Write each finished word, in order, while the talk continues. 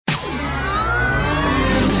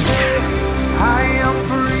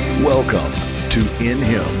Welcome to In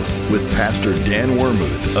Him with Pastor Dan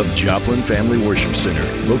Wermuth of Joplin Family Worship Center,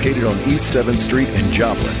 located on East 7th Street in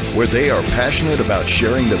Joplin, where they are passionate about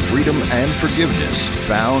sharing the freedom and forgiveness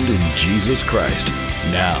found in Jesus Christ.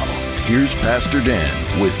 Now, here's Pastor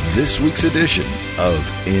Dan with this week's edition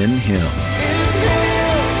of In Him.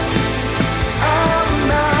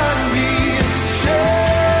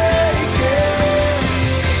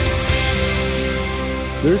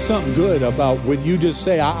 There's something good about when you just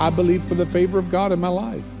say, I believe for the favor of God in my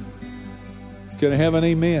life. Can I have an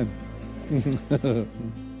amen?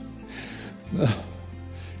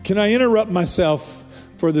 Can I interrupt myself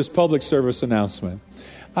for this public service announcement?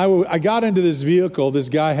 I got into this vehicle. This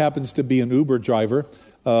guy happens to be an Uber driver.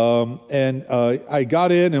 I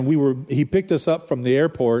got in and he picked us up from the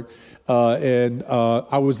airport.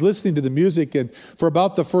 I was listening to the music, and for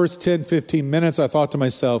about the first 10, 15 minutes, I thought to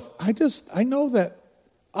myself, I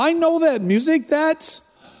know that music. That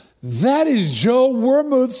is Joe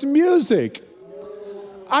Wermuth's music.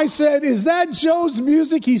 I said, is that Joe's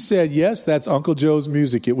music? He said, yes, that's Uncle Joe's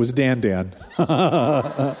music. It was Dan.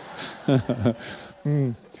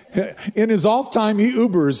 In his off time, he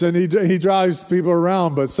Ubers and he drives people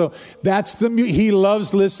around. But so that's he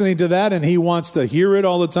loves listening to that, and he wants to hear it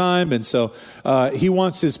all the time. And so he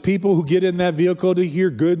wants his people who get in that vehicle to hear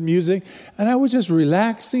good music. And I was just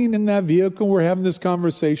relaxing in that vehicle. We're having this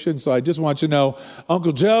conversation. So I just want you to know,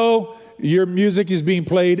 Uncle Joe, your music is being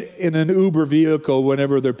played in an Uber vehicle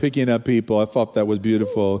whenever they're picking up people. I thought that was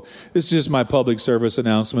beautiful. This is just my public service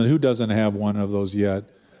announcement. Who doesn't have one of those yet?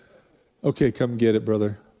 Okay, come get it,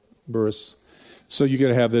 Brother Burris. So you're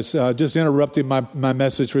going to have this. Just interrupting my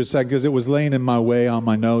message for a second because it was laying in my way on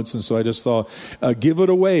my notes. And so I just thought, give it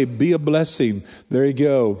away. Be a blessing. There you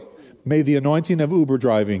go. May the anointing of Uber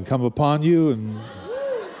driving come upon you. And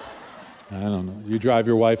I don't know. You drive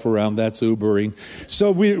your wife around. That's Ubering.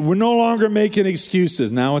 So we're no longer making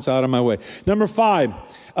excuses. Now it's out of my way. Number 5.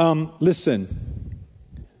 Listen.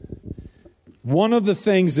 One of the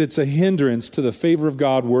things that's a hindrance to the favor of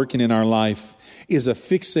God working in our life is a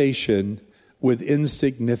fixation with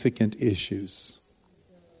insignificant issues.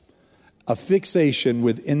 A fixation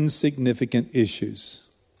with insignificant issues.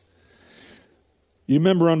 You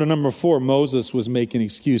remember under number 4, Moses was making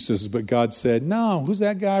excuses, but God said, no, who's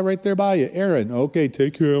that guy right there by you? Aaron. Okay,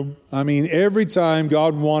 take him. I mean, every time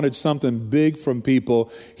God wanted something big from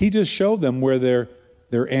people, he just showed them where their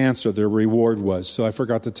answer, their reward was. So I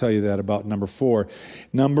forgot to tell you that about number 4.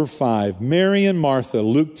 Number 5, Mary and Martha,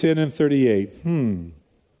 Luke 10 and 38.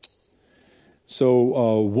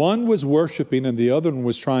 So one was worshiping and the other one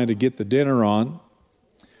was trying to get the dinner on.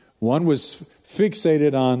 One was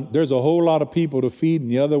fixated on, there's a whole lot of people to feed,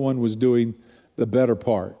 and the other one was doing the better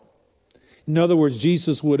part. In other words,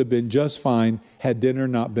 Jesus would have been just fine had dinner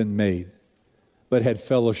not been made, but had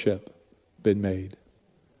fellowship been made.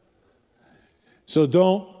 So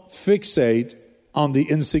don't fixate on the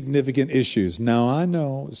insignificant issues. Now, I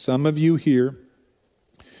know some of you here,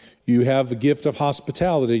 you have the gift of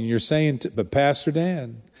hospitality, and you're saying, but Pastor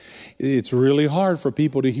Dan, it's really hard for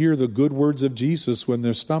people to hear the good words of Jesus when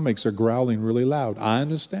their stomachs are growling really loud. I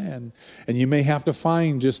understand. And you may have to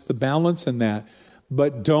find just the balance in that.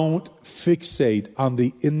 But don't fixate on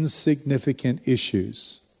the insignificant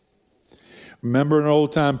issues. Remember an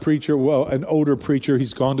old-time preacher, an older preacher,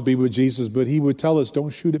 he's gone to be with Jesus, but he would tell us,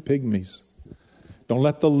 don't shoot at pygmies. Don't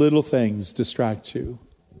let the little things distract you.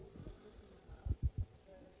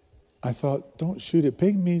 I thought, don't shoot at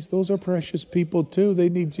pygmies. Those are precious people too. They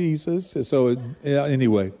need Jesus. So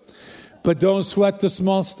anyway, but don't sweat the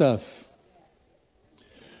small stuff.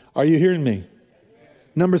 Are you hearing me?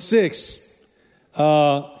 Number 6,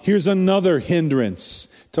 here's another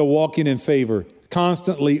hindrance to walking in favor.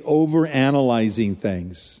 Constantly overanalyzing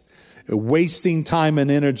things, wasting time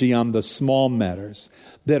and energy on the small matters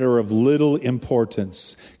that are of little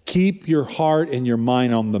importance. Keep your heart and your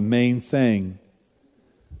mind on the main thing.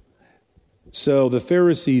 So the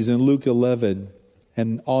Pharisees in Luke 11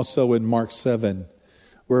 and also in Mark 7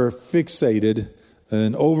 were fixated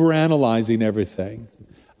and overanalyzing everything.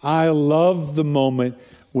 I love the moment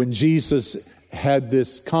when Jesus had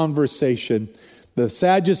this conversation. The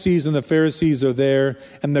Sadducees and the Pharisees are there,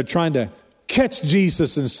 and they're trying to catch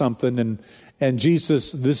Jesus in something. And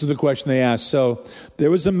Jesus, this is the question they asked. So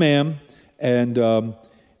there was a man, and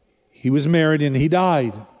he was married, and he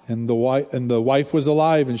died. And the wife was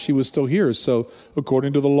alive, and she was still here. So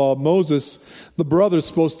according to the law of Moses, the brother's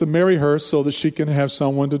supposed to marry her so that she can have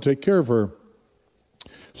someone to take care of her.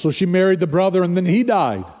 So she married the brother, and then he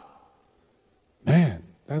died. Man,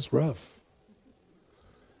 that's rough.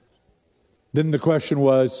 Then the question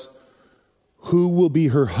was, who will be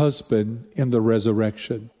her husband in the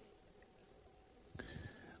resurrection?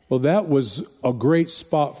 Well, that was a great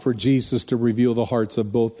spot for Jesus to reveal the hearts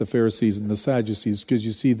of both the Pharisees and the Sadducees, because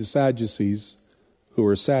you see the Sadducees, who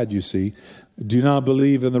are sad, you see, do not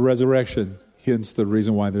believe in the resurrection. Hence the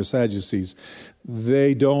reason why they're Sadducees.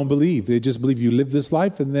 They don't believe. They just believe you live this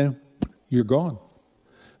life and then you're gone.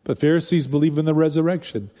 But Pharisees believe in the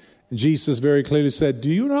resurrection. And Jesus very clearly said, do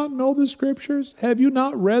you not know the scriptures? Have you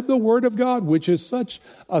not read the word of God? Which is such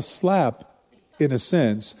a slap in a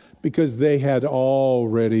sense, because they had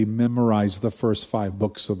already memorized the first 5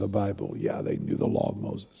 books of the Bible. Yeah, they knew the law of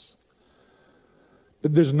Moses.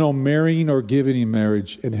 But there's no marrying or giving in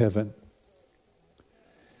marriage in heaven.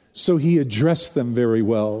 So he addressed them very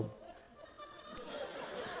well.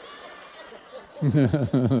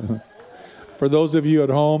 For those of you at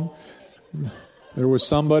home, there was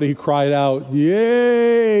somebody who cried out,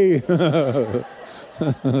 yay!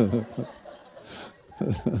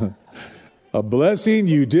 A blessing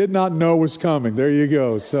you did not know was coming. There you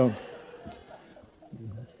go. So,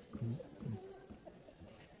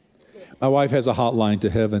 my wife has a hotline to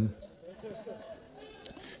heaven.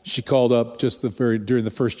 She called up just during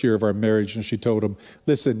the first year of our marriage, and she told him,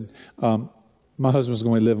 listen, my husband's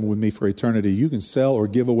going to be living with me for eternity. You can sell or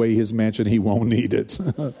give away his mansion. He won't need it.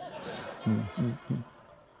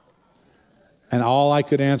 And all I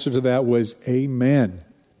could answer to that was, amen.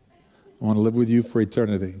 I want to live with you for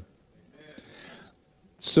eternity.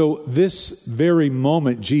 So this very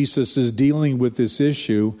moment, Jesus is dealing with this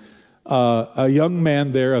issue. A young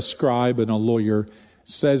man there, a scribe and a lawyer,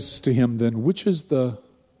 says to him then, which is the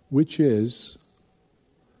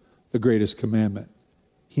greatest commandment?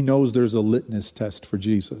 He knows there's a litmus test for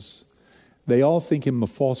Jesus. They all think him a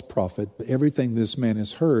false prophet, but everything this man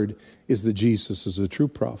has heard is that Jesus is a true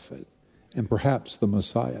prophet and perhaps the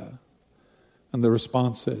Messiah. And the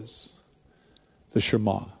response is, the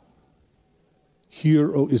Shema.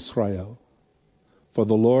 Hear, O Israel, for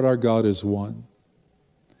the Lord our God is one.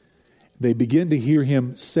 They begin to hear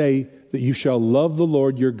him say that you shall love the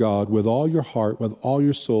Lord your God with all your heart, with all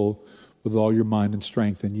your soul, with all your mind and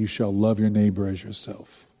strength, and you shall love your neighbor as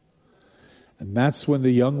yourself. And that's when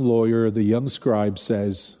the young lawyer, the young scribe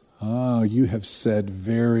says, you have said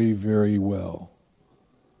very, very well.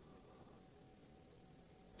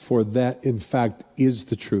 For that, in fact, is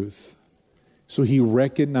the truth. So he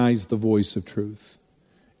recognized the voice of truth.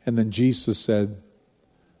 And then Jesus said,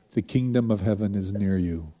 the kingdom of heaven is near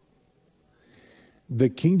you. The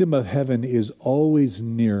kingdom of heaven is always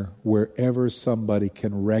near wherever somebody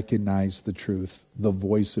can recognize the truth, the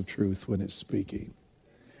voice of truth when it's speaking.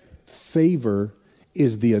 Favor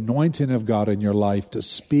is the anointing of God in your life to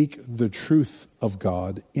speak the truth of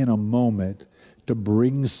God in a moment to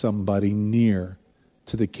bring somebody near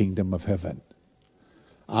to the kingdom of heaven.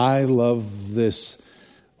 I love this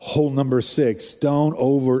whole number 6. Don't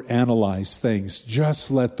overanalyze things. Just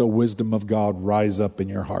let the wisdom of God rise up in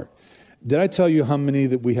your heart. Did I tell you how many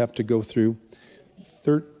that we have to go through?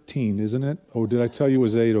 13, isn't it? Or did I tell you it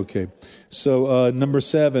was 8? Okay. So number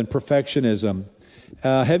 7, perfectionism.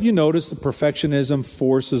 Have you noticed that perfectionism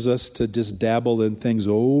forces us to just dabble in things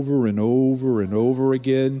over and over and over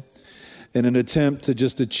again in an attempt to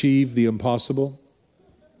just achieve the impossible?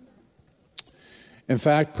 In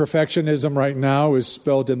fact, perfectionism right now is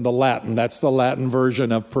spelled in the Latin. That's the Latin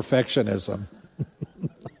version of perfectionism.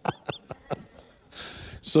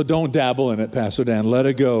 So don't dabble in it, Pastor Dan. Let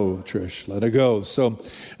it go, Trish. Let it go. So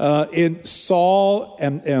in Saul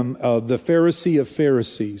and the Pharisee of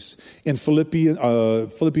Pharisees, in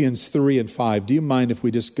Philippians 3 and 5, do you mind if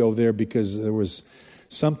we just go there? Because there was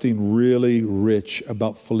something really rich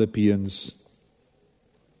about Philippians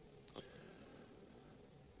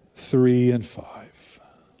 3 and 5.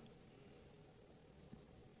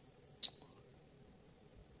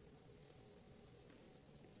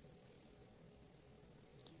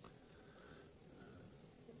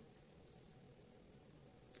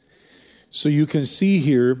 So you can see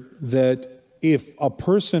here that if a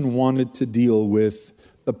person wanted to deal with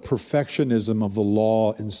the perfectionism of the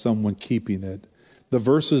law and someone keeping it, the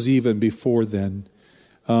verses even before then,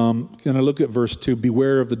 going to look at verse 2,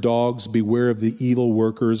 beware of the dogs, beware of the evil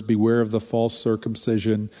workers, beware of the false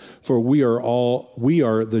circumcision, for we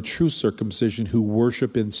are the true circumcision who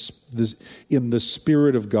worship in the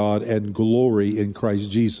Spirit of God and glory in Christ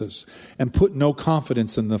Jesus, and put no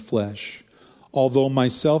confidence in the flesh. Although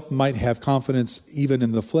myself might have confidence even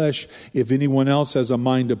in the flesh, if anyone else has a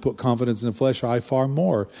mind to put confidence in the flesh, I far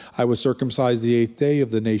more. I was circumcised the 8th day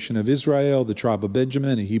of the nation of Israel, the tribe of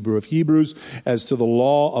Benjamin, a Hebrew of Hebrews, as to the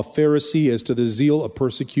law, a Pharisee, as to the zeal, a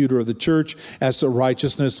persecutor of the church, as to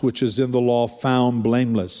righteousness which is in the law, found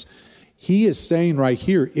blameless. He is saying right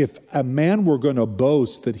here, if a man were going to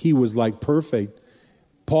boast that he was like perfect,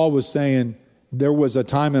 Paul was saying, there was a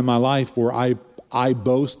time in my life where I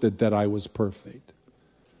boasted that I was perfect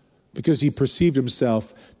because he perceived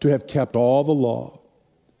himself to have kept all the law.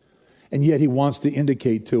 And yet he wants to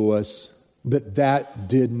indicate to us that that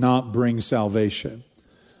did not bring salvation.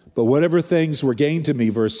 But whatever things were gained to me,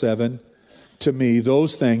 verse 7, to me,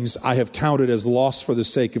 those things I have counted as loss for the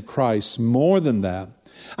sake of Christ. More than that,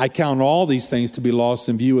 I count all these things to be lost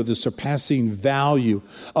in view of the surpassing value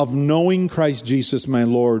of knowing Christ Jesus my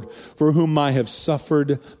Lord, for whom I have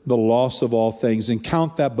suffered the loss of all things, and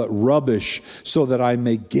count that but rubbish, so that I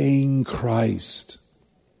may gain Christ.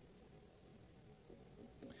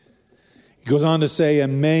 He goes on to say,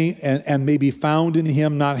 and may be found in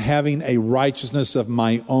him, not having a righteousness of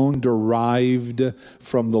my own derived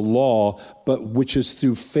from the law, but which is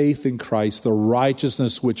through faith in Christ, the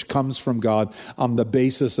righteousness which comes from God on the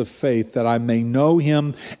basis of faith, that I may know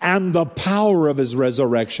him and the power of his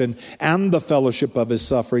resurrection and the fellowship of his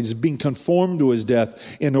sufferings, being conformed to his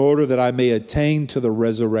death, in order that I may attain to the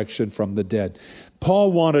resurrection from the dead.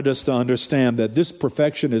 Paul wanted us to understand that this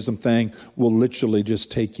perfectionism thing will literally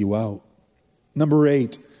just take you out. Number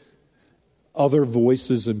 8, other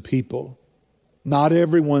voices and people. Not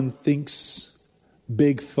everyone thinks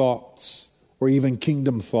big thoughts or even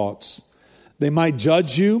kingdom thoughts. They might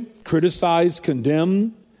judge you, criticize,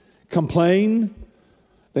 condemn, complain.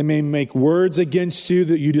 They may make words against you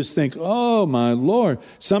that you just think, oh my Lord.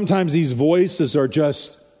 Sometimes these voices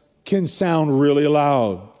can sound really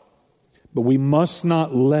loud. But we must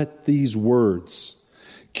not let these words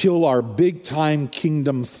kill our big-time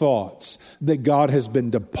kingdom thoughts that God has been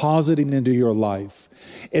depositing into your life,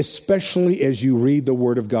 especially as you read the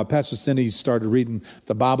Word of God. Pastor Cindy started reading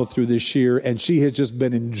the Bible through this year, and she has just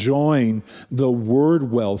been enjoying the word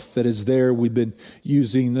wealth that is there. We've been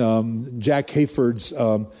using Jack Hayford's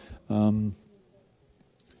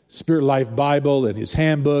Spirit Life Bible and his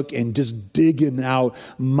handbook, and just digging out,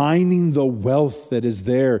 mining the wealth that is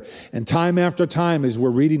there. And time after time, as we're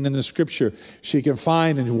reading in the scripture, she can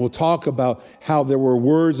find, and we'll talk about how there were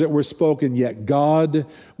words that were spoken, yet God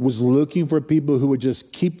was looking for people who would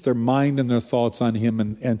just keep their mind and their thoughts on him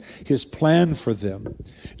and his plan for them.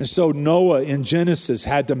 And so Noah in Genesis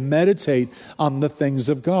had to meditate on the things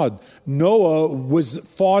of God. Noah was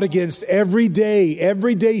fought against every day.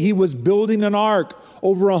 Every day he was building an ark.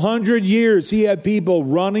 Over 100 years, he had people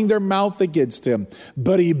running their mouth against him,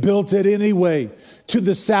 but he built it anyway, to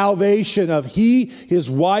the salvation of he, his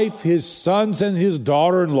wife, his sons, and his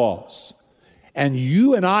daughter-in-laws. And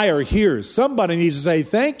you and I are here. Somebody needs to say,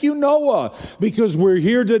 thank you, Noah, because we're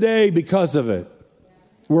here today because of it.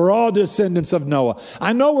 We're all descendants of Noah.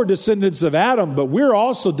 I know we're descendants of Adam, but we're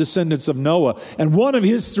also descendants of Noah. And one of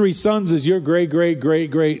his 3 sons is your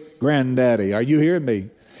great-great-great-great-granddaddy. Are you hearing me?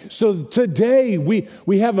 So today we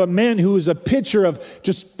have a man who is a picture of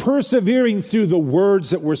just persevering through the words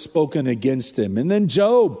that were spoken against him. And then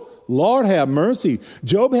Job, Lord have mercy.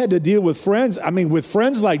 Job had to deal with friends. With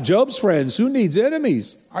friends like Job's friends. Who needs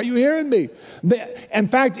enemies? Are you hearing me? In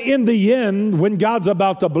fact, in the end, when God's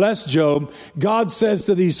about to bless Job, God says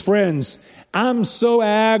to these friends, I'm so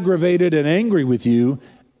aggravated and angry with you,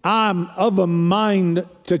 I'm of a mind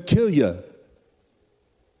to kill you.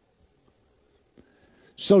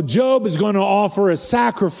 So Job is going to offer a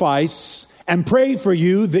sacrifice and pray for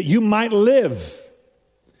you that you might live.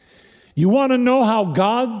 You want to know how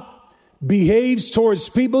God behaves towards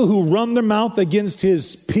people who run their mouth against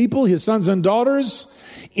his people, his sons and daughters?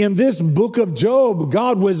 In this book of Job,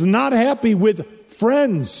 God was not happy with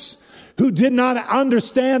friends who did not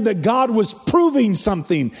understand that God was proving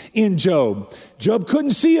something in Job. Job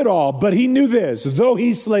couldn't see it all, but he knew this: though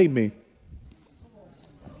he slay me.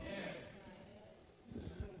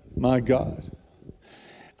 My God.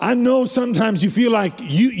 I know sometimes you feel like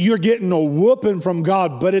you're getting a whooping from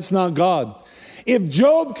God, but it's not God. If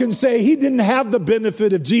Job can say he didn't have the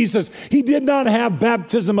benefit of Jesus, he did not have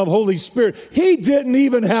baptism of Holy Spirit, he didn't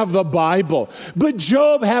even have the Bible. But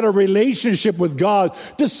Job had a relationship with God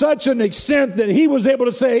to such an extent that he was able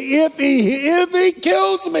to say, if he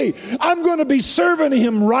kills me, I'm going to be serving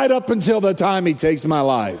him right up until the time he takes my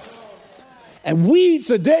life. And we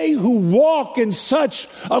today who walk in such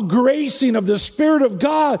a gracing of the Spirit of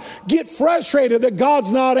God get frustrated that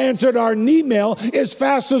God's not answered our email as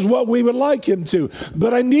fast as what we would like him to.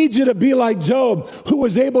 But I need you to be like Job, who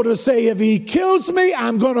was able to say, if he kills me,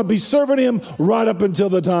 I'm going to be serving him right up until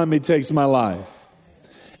the time he takes my life.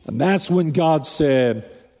 And that's when God said,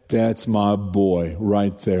 that's my boy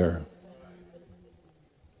right there.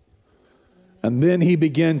 And then he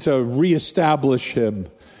began to reestablish him.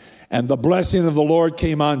 And the blessing of the Lord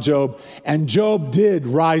came on Job. And Job did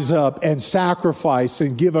rise up and sacrifice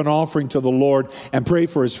and give an offering to the Lord and pray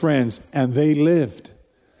for his friends. And they lived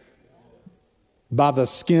by the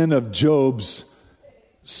skin of Job's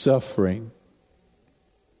suffering.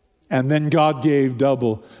 And then God gave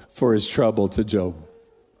double for his trouble to Job.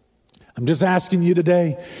 I'm just asking you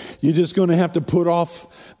today, you're just going to have to put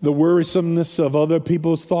off the worrisomeness of other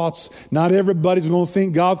people's thoughts. Not everybody's going to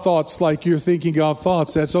think God thoughts like you're thinking God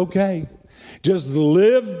thoughts. That's okay. Just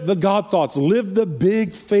live the God thoughts. Live the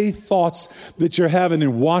big faith thoughts that you're having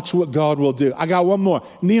and watch what God will do. I got one more.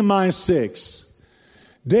 Nehemiah 6.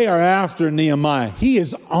 Day or after Nehemiah, he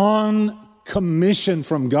is on commission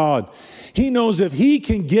from God. He knows if he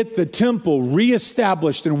can get the temple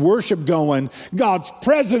reestablished and worship going, God's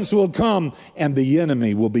presence will come and the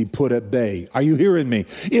enemy will be put at bay. Are you hearing me?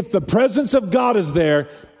 If the presence of God is there,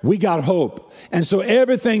 we got hope. And so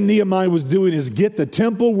everything Nehemiah was doing is get the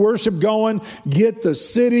temple worship going, get the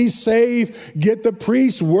city safe, get the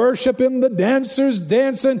priests worshiping, the dancers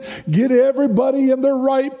dancing, get everybody in their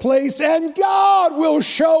right place, and God will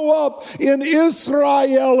show up in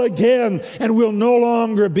Israel again and will no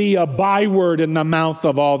longer be a byword in the mouth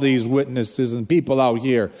of all these witnesses and people out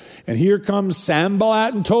here. And here comes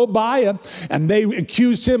Sanballat and Tobiah, and they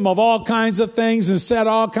accused him of all kinds of things and said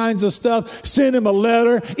all kinds of stuff, sent him a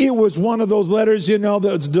letter. It was one of those letters, you know,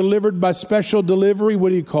 that's delivered by special delivery. What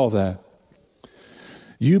do you call that?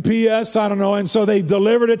 UPS, I don't know. And so they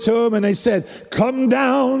delivered it to him and they said, come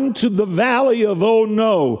down to the valley of Oh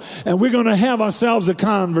No, and we're going to have ourselves a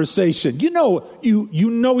conversation. You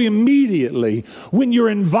know immediately when you're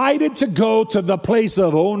invited to go to the place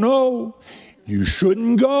of Oh No, you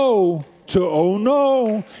shouldn't go to Oh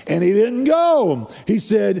No. And he didn't go. He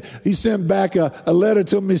said, he sent back a letter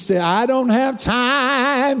to me and said, I don't have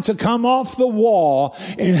time to come off the wall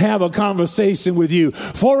and have a conversation with you,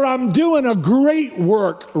 for I'm doing a great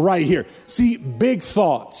work right here. See, big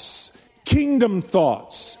thoughts, kingdom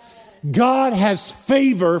thoughts. God has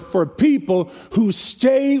favor for people who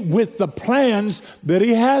stay with the plans that he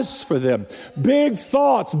has for them. Big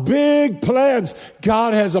thoughts, big plans.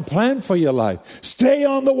 God has a plan for your life. Stay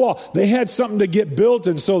on the wall. They had something to get built,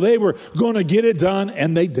 and so they were going to get it done,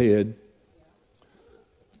 and they did.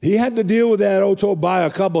 He had to deal with that old Tobiah a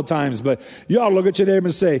couple times, but y'all look at your neighbor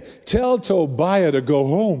and say, tell Tobiah to go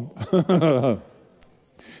home.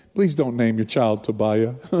 Please don't name your child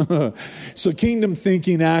Tobiah. So kingdom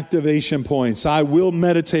thinking activation points. I will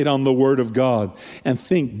meditate on the word of God and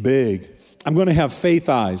think big. I'm going to have faith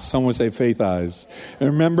eyes. Someone say faith eyes. And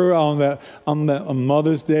remember on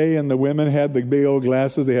Mother's Day and the women had the big old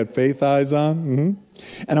glasses, they had faith eyes on.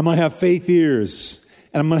 Mm-hmm. And I'm going to have faith ears.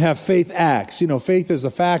 And I'm going to have faith acts. You know, faith is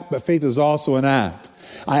a fact, but faith is also an act.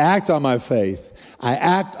 I act on my faith. I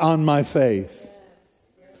act on my faith.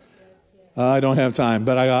 I don't have time,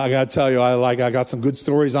 but I got to tell you, I got some good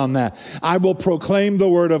stories on that. I will proclaim the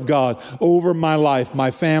word of God over my life,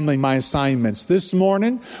 my family, my assignments. This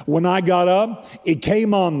morning, when I got up, it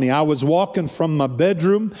came on me. I was walking from my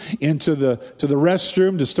bedroom into the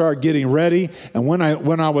restroom to start getting ready. And when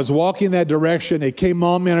I was walking that direction, it came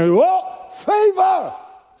on me and I go, oh, favor!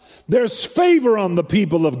 There's favor on the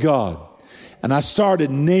people of God. And I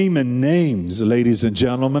started naming names, ladies and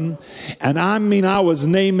gentlemen. And I mean, I was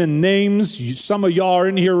naming names. Some of y'all are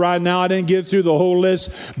in here right now. I didn't get through the whole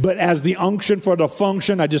list. But as the unction for the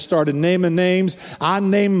function, I just started naming names. I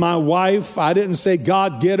named my wife. I didn't say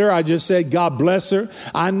God get her. I just said God bless her.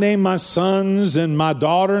 I named my sons and my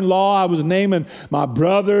daughter-in-law. I was naming my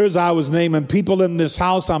brothers. I was naming people in this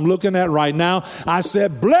house I'm looking at right now. I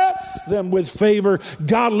said, bless them with favor.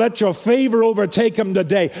 God, let your favor overtake them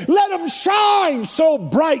today. Let them shine so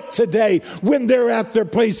bright today when they're at their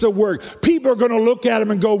place of work. People are going to look at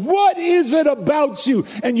them and go, what is it about you?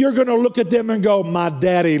 And you're going to look at them and go, my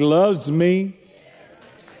daddy loves me.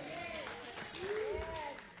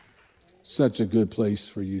 Such a good place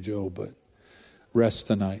for you, Joe, but rest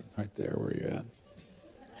tonight right there where you're at.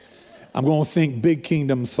 I'm going to think big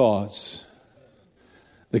kingdom thoughts.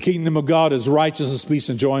 The kingdom of God is righteousness, peace,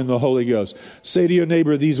 and joy in the Holy Ghost. Say to your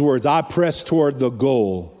neighbor these words, I press toward the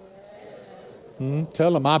goal.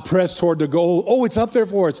 Tell them, I press toward the goal. Oh, it's up there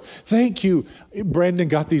for us. Thank you. Brandon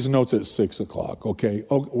got these notes at 6 o'clock. Okay.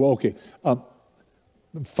 Oh, well, okay.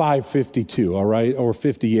 5:52, all right? Or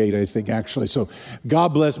 58, I think, actually. So God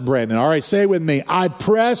bless Brandon. All right, say it with me. I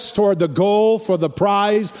press toward the goal for the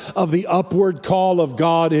prize of the upward call of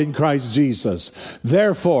God in Christ Jesus.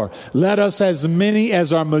 Therefore, let us, as many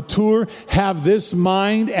as are mature, have this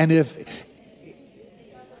mind, and if...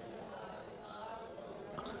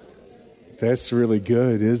 That's really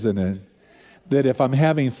good, isn't it? that if I'm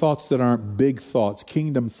having thoughts that aren't big thoughts,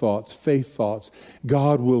 kingdom thoughts, faith thoughts,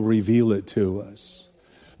 God will reveal it to us.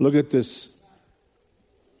 Look at this.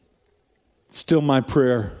 Still my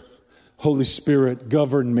prayer. Holy Spirit,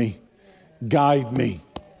 govern me, guide me,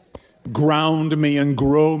 ground me and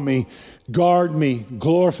grow me, guard me,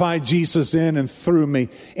 glorify Jesus in and through me,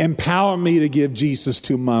 empower me to give Jesus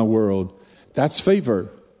to my world. That's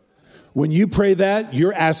favor. When you pray that,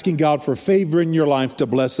 you're asking God for favor in your life to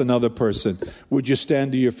bless another person. Would you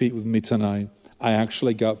stand to your feet with me tonight? I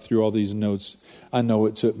actually got through all these notes. I know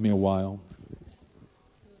it took me a while.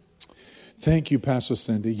 Thank you, Pastor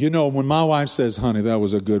Cindy. You know, when my wife says, honey, that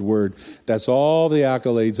was a good word, that's all the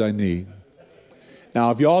accolades I need. Now,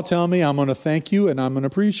 if y'all tell me, I'm going to thank you and I'm going to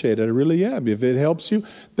appreciate it. I really am. If it helps you,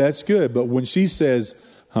 that's good. But when she says,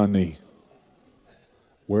 honey,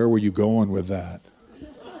 where were you going with that?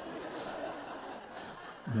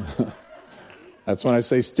 That's when I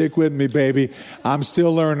say, stick with me, baby. I'm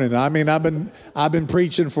still learning. I mean, I've been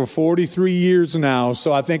preaching for 43 years now,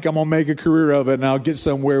 so I think I'm going to make a career of it, and I'll get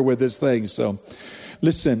somewhere with this thing. So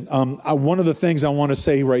listen, one of the things I want to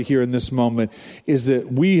say right here in this moment is that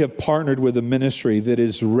we have partnered with a ministry that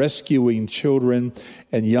is rescuing children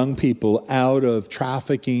and young people out of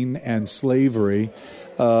trafficking and slavery.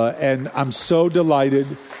 And I'm so delighted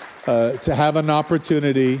to have an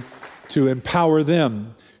opportunity to empower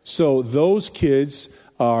them. So those kids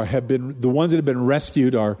have been, the ones that have been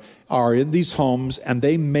rescued are in these homes, and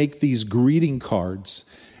they make these greeting cards.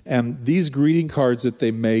 And these greeting cards that they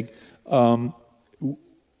make,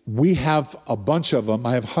 we have a bunch of them.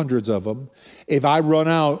 I have hundreds of them. If I run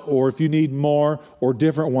out, or if you need more or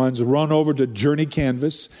different ones, run over to Journey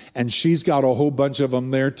Canvas, and she's got a whole bunch of them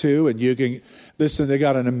there too. And you can, listen, they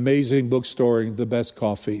got an amazing bookstore and the best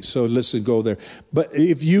coffee. So listen, go there. But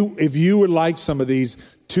if you would like some of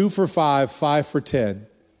these, 2 for $5, 5 for $10.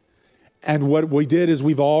 And what we did is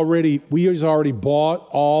we already bought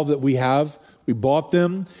all that we have. We bought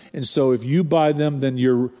them. And so if you buy them, then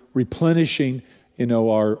you're replenishing,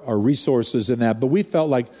 our resources in that. But we felt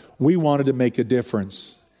like we wanted to make a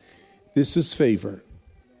difference. This is favor.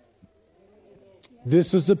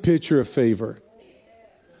 This is a picture of favor.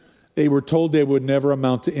 They were told they would never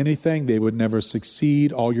amount to anything. They would never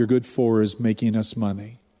succeed. All you're good for is making us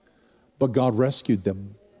money. But God rescued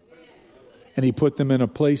them. And he put them in a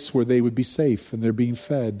place where they would be safe and they're being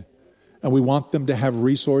fed. And we want them to have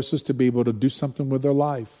resources to be able to do something with their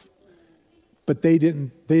life. But they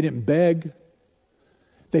didn't beg.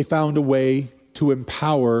 They found a way to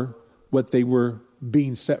empower what they were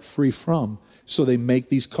being set free from. So they make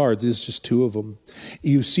these cards. It's just 2 of them.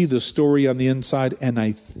 You see the story on the inside, and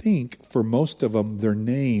I think for most of them, their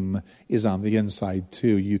name is on the inside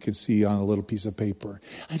too. You can see on a little piece of paper.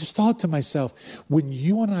 I just thought to myself, when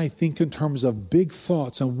you and I think in terms of big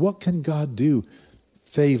thoughts and what can God do?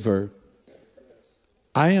 Favor.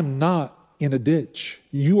 I am not in a ditch.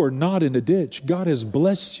 You are not in a ditch. God has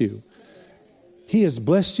blessed you. He has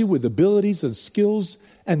blessed you with abilities and skills.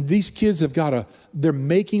 And these kids they're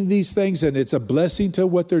making these things, and it's a blessing to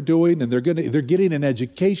what they're doing. And they're getting an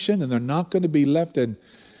education, and they're not going to be left in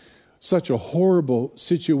such a horrible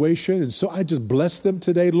situation. And so I just bless them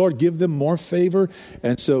today. Lord, give them more favor.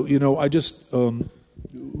 And so, I just,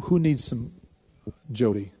 who needs some,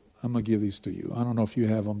 Jody? I'm going to give these to you. I don't know if you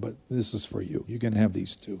have them, but this is for you. You can have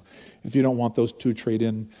these 2. If you don't want those 2, trade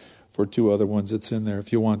in for 2 other ones. It's in there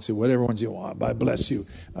if you want to. Whatever ones you want. I bless you.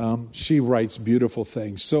 She writes beautiful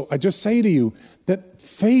things. So I just say to you that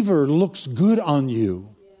favor looks good on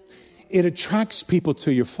you. It attracts people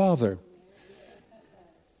to your Father.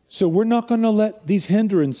 So we're not going to let these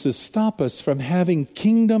hindrances stop us from having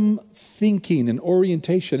kingdom thinking and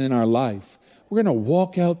orientation in our life. We're going to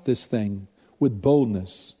walk out this thing with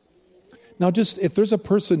boldness. Now, just if there's a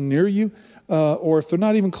person near you, or if they're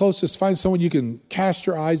not even close, just find someone you can cast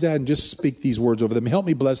your eyes at and just speak these words over them. Help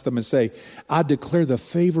me bless them and say, I declare the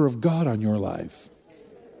favor of God on your life.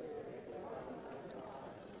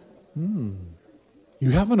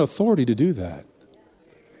 You have an authority to do that.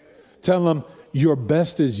 Tell them, your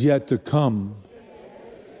best is yet to come.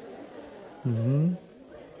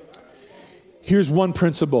 Here's one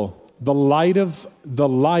principle. The light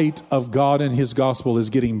of God and his gospel is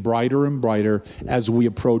getting brighter and brighter as we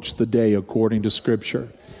approach the day according to Scripture.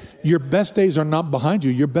 Your best days are not behind you.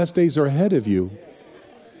 Your best days are ahead of you.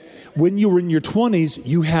 When you were in your 20s,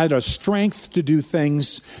 you had a strength to do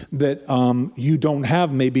things that you don't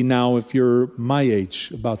have maybe now if you're my age,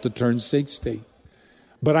 about to turn 60.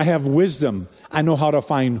 But I have wisdom. I know how to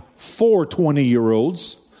find 4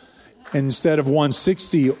 20-year-olds instead of one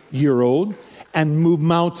 60-year-old. And move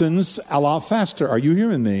mountains a lot faster. Are you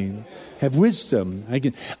hearing me? have wisdom.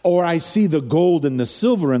 Or I see the gold and the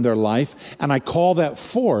silver in their life, and I call that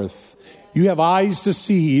forth. You have eyes to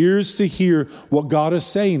see, ears to hear what God is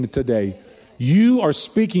saying today. You are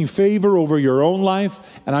speaking favor over your own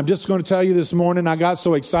life. And I'm just going to tell you this morning, I got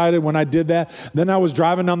so excited when I did that. Then I was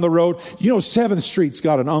driving down the road. 7th Street's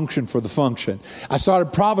got an unction for the function. I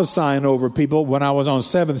started prophesying over people when I was on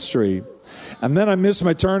 7th Street. And then I missed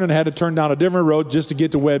my turn and had to turn down a different road just to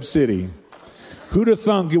get to Webb City. Who'd have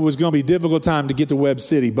thunk it was going to be a difficult time to get to Webb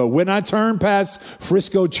City? But when I turned past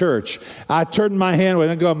Frisco Church, I turned my hand when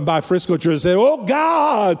I go by Frisco Church and said, oh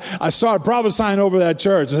God, I started prophesying over that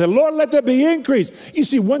church. I said, Lord, let there be increase. You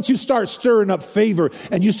see, once you start stirring up favor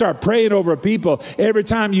and you start praying over people, every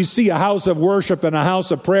time you see a house of worship and a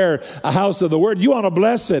house of prayer, a house of the word, you want to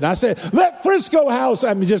bless it. I said, let Frisco House.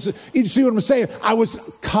 You see what I'm saying? I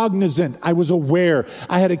was cognizant. I was aware.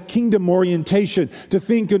 I had a kingdom orientation to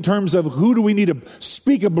think in terms of who do we need to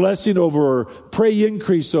speak a blessing over or pray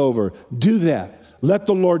increase over. Do that. Let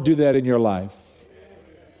the Lord do that in your life.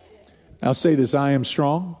 I'll say this, I am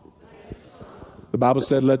strong. The Bible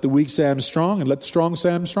said, let the weak say I'm strong and let the strong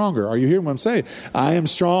say I'm stronger. Are you hearing what I'm saying? I am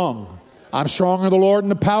strong. I'm strong in the Lord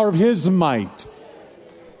and the power of his might.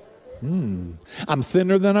 I'm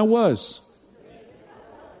thinner than I was.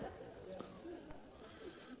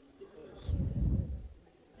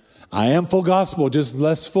 I am full gospel, just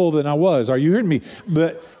less full than I was. Are you hearing me?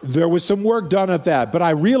 But there was some work done at that. But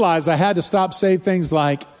I realized I had to stop saying things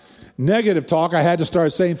like negative talk. I had to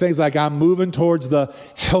start saying things like I'm moving towards the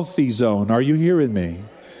healthy zone. Are you hearing me?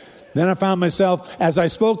 Then I found myself, as I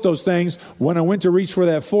spoke those things, when I went to reach for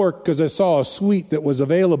that fork because I saw a sweet that was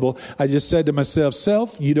available, I just said to myself,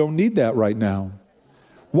 self, you don't need that right now.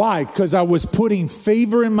 Why? Because I was putting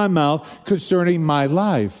favor in my mouth concerning my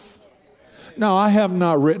life. Now, I have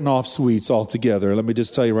not written off sweets altogether. Let me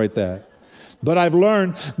just tell you right there. But I've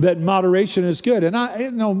learned that moderation is good. And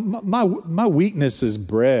my weakness is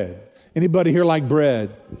bread. Anybody here like bread?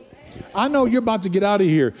 I know you're about to get out of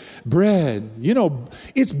here. Bread,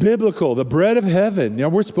 it's biblical. The bread of heaven.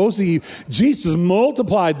 We're supposed to eat. Jesus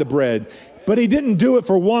multiplied the bread, but he didn't do it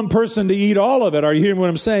for one person to eat all of it. Are you hearing what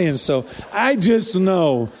I'm saying? So I just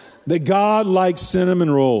know that God likes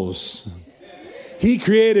cinnamon rolls. He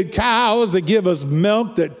created cows that give us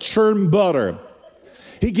milk that churn butter.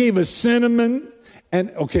 He gave us cinnamon.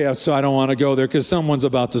 So I don't want to go there because someone's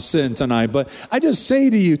about to sin tonight. But I just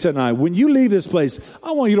say to you tonight, when you leave this place,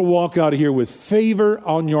 I want you to walk out of here with favor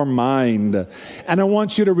on your mind. And I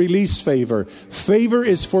want you to release favor. Favor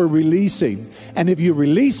is for releasing. And if you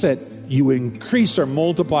release it, you increase or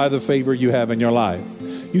multiply the favor you have in your life.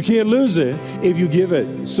 You can't lose it if you give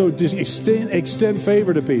it. So just extend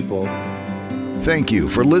favor to people. Thank you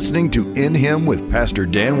for listening to In Him with Pastor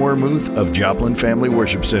Dan Wermuth of Joplin Family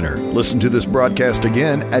Worship Center. Listen to this broadcast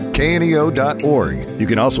again at kneo.org. You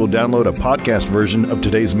can also download a podcast version of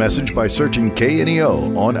today's message by searching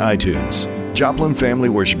KNEO on iTunes. Joplin Family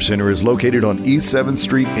Worship Center is located on East 7th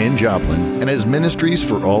Street in Joplin and has ministries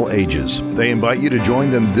for all ages. They invite you to join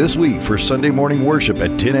them this week for Sunday morning worship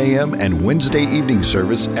at 10 a.m. and Wednesday evening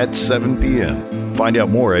service at 7 p.m. Find out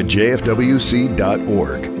more at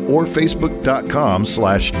jfwc.org or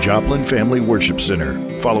facebook.com/Joplin Family Worship Center.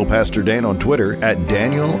 Follow Pastor Dan on Twitter at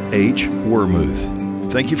Daniel H.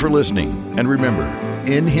 Wermuth. Thank you for listening, and remember,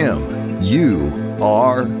 in Him, you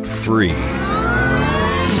are free.